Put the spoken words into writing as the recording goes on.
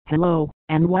Hello,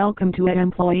 and welcome to an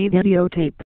employee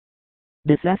videotape.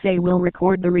 This essay will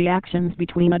record the reactions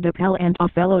between a Apeal and a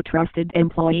fellow trusted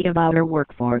employee of our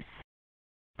workforce.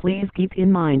 Please keep in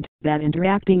mind that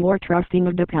interacting or trusting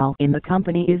a Apeal in the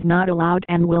company is not allowed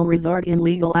and will result in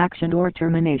legal action or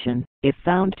termination, if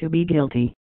found to be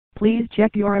guilty. Please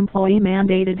check your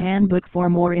employee-mandated handbook for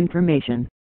more information.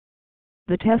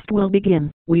 The test will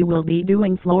begin. We will be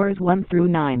doing floors 1 through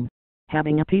 9.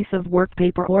 Having a piece of work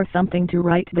paper or something to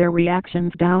write their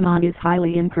reactions down on is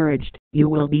highly encouraged. You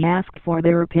will be asked for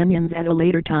their opinions at a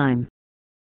later time.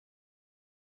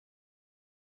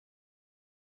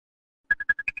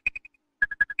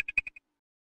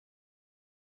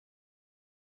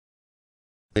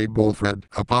 They both had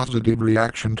a positive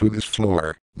reaction to this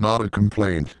floor, not a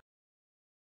complaint.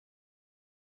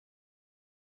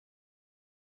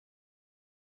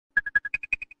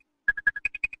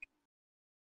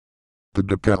 The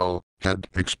Apeal had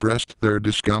expressed their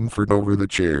discomfort over the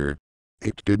chair.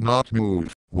 It did not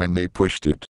move when they pushed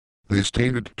it. They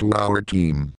stated to our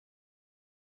team.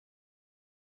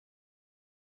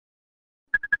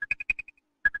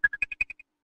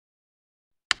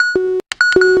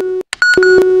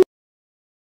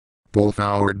 Both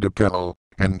our Apeal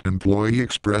and employee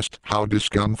expressed how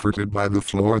discomforted by the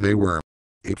floor they were.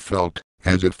 It felt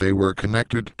as if they were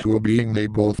connected to a being they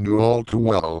both knew all too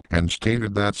well and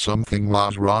stated that something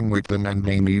was wrong with them and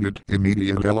they needed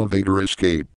immediate elevator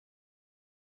escape.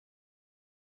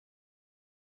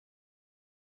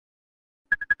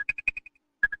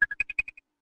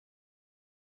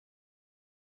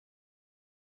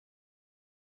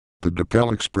 The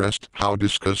Apeal expressed how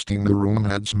disgusting the room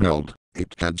had smelled.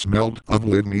 It had smelled of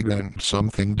live meat and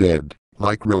something dead,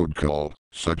 like roadkill,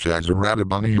 such as a rat, a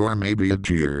bunny, or maybe a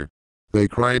deer. They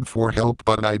cried for help,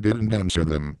 but I didn't answer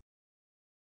them.